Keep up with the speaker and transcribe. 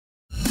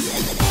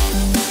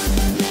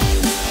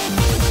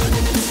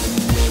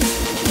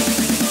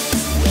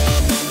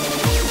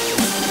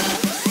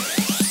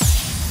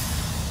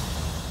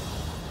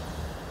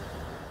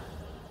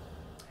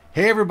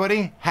Hey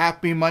everybody,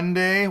 happy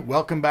Monday.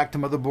 Welcome back to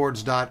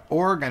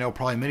Motherboards.org. I know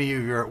probably many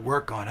of you are at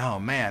work going, oh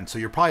man, so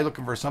you're probably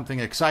looking for something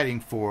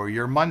exciting for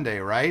your Monday,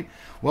 right?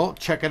 Well,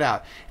 check it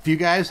out. If you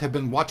guys have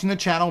been watching the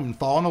channel and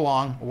following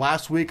along,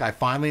 last week I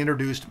finally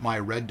introduced my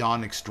Red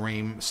Dawn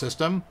Extreme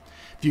system.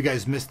 If you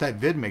guys missed that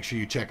vid, make sure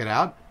you check it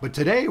out. But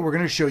today we're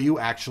going to show you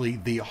actually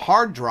the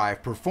hard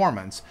drive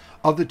performance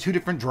of the two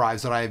different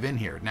drives that I have in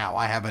here. Now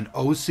I have an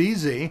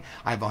OCZ,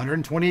 I have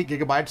 128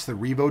 gigabytes, the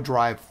Revo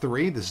Drive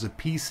 3. This is a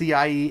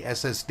PCIe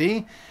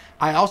SSD.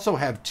 I also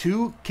have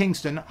two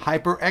Kingston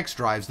HyperX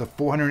drives, the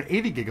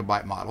 480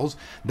 gigabyte models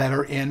that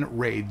are in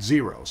RAID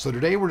 0. So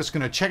today we're just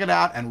going to check it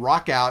out and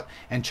rock out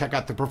and check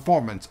out the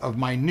performance of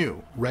my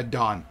new Red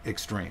Dawn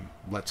Extreme.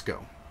 Let's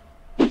go.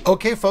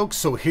 Okay folks,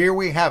 so here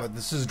we have it.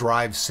 This is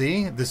Drive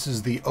C. This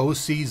is the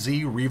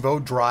OCZ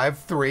Revo Drive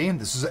 3.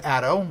 This is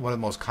Atto, one of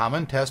the most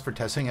common tests for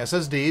testing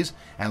SSDs.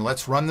 And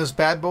let's run this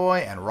bad boy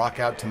and rock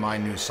out to my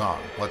new song.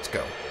 Let's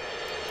go.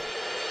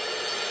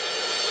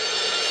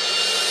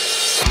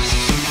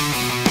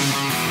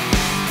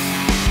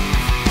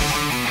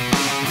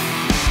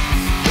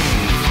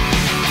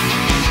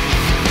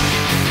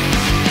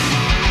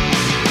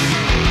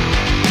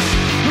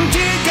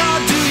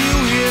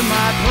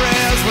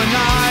 When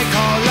I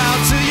call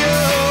out to you,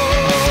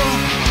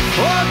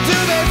 or do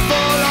they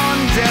fall on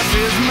deaf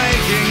ears,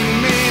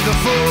 making me the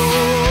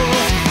fool?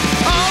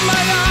 All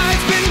my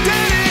life's been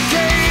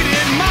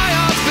dedicated, my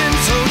heart's been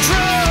so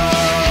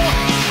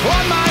true.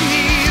 On my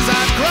knees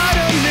I've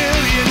cried a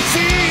million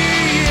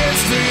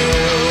tears to you.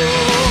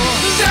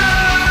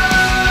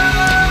 Down,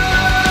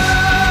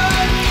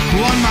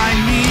 on my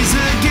knees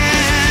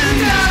again,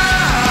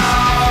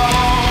 down,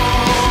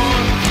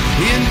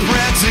 in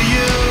prayer to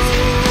you.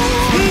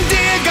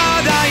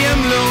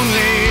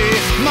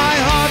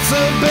 A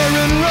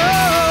barren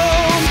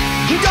room,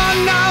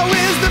 gone now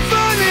is the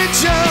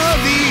furniture,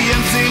 the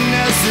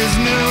emptiness is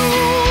new.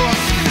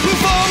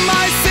 For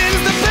my sins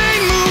the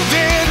pain moved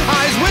in,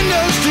 eyes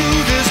windows to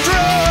this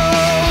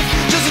truth.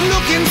 Just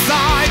look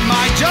inside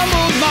my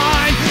jumbled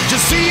mind,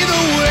 just see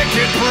the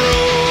wicked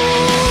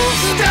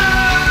proof.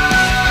 Down,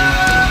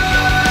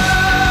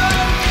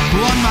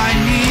 on my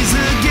knees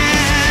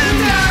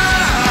again,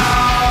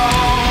 down,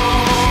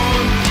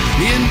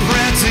 in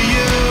prayer to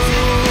you.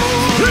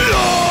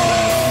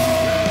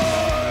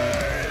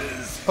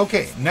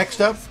 Okay,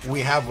 next up we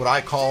have what I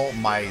call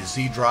my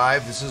Z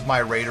drive. This is my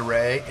RAID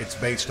array. It's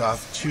based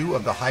off two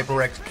of the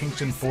HyperX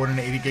Kingston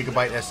 480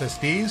 gigabyte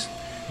SSDs.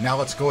 Now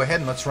let's go ahead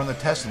and let's run the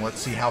test and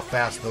let's see how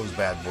fast those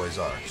bad boys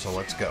are. So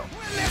let's go.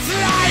 This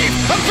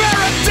life, a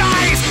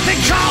paradise, they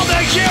call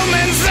the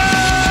human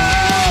zoo.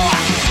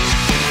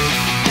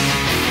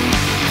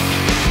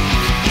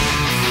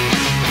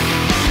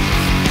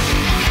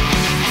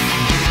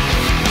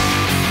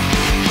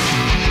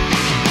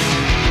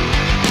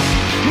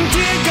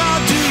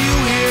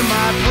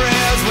 My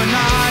prayers when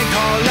I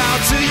call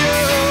out to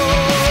you,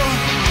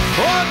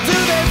 or do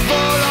they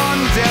fall on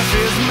deaf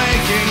ears,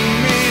 making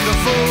me the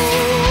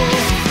fool?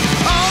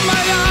 All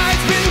my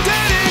life's been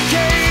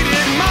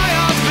dedicated, my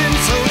heart's been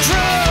so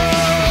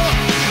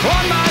true.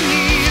 On my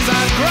knees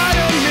I've cried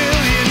a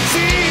million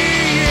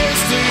tears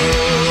to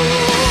you.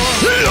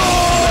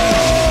 Lord,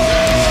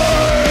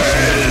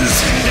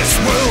 this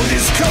world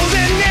is cold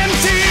and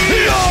empty.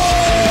 Lord,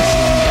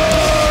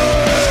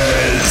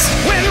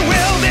 when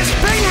will this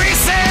bring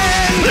reset?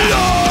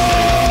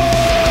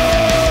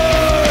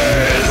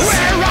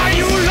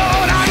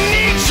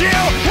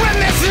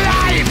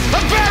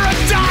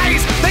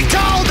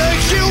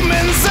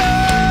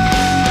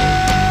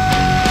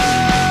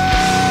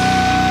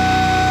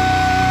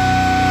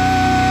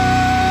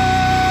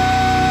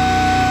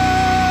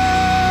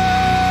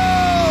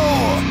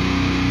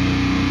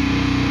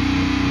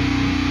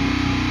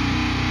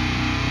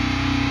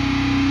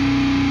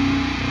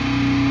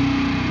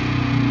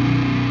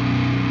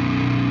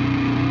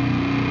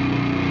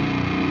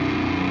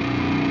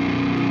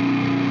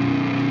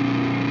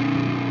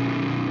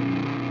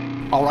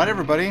 All right,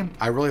 everybody,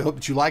 I really hope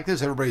that you like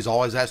this. Everybody's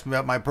always asking me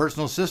about my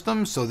personal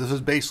system, so this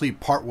is basically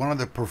part one of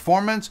the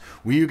performance,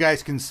 where you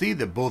guys can see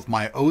that both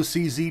my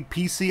OCZ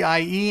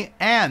PCIe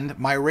and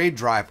my RAID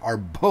drive are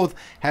both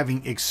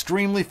having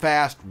extremely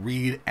fast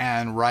read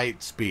and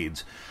write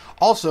speeds.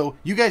 Also,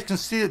 you guys can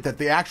see that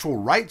the actual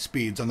write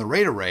speeds on the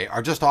RAID array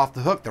are just off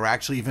the hook. They're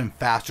actually even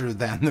faster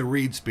than the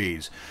read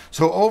speeds.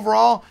 So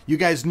overall, you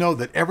guys know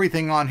that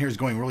everything on here is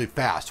going really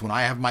fast. When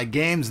I have my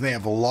games and they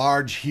have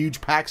large, huge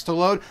packs to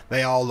load,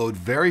 they all load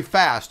very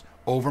fast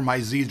over my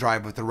Z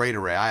drive with the RAID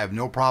array. I have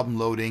no problem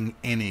loading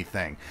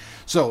anything.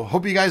 So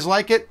hope you guys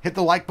like it. Hit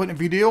the like button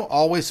if you do.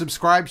 Always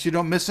subscribe so you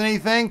don't miss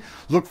anything.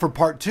 Look for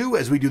part 2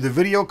 as we do the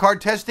video card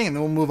testing, and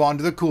then we'll move on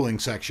to the cooling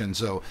section.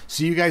 So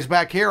see you guys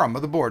back here on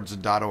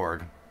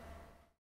Motherboards.org.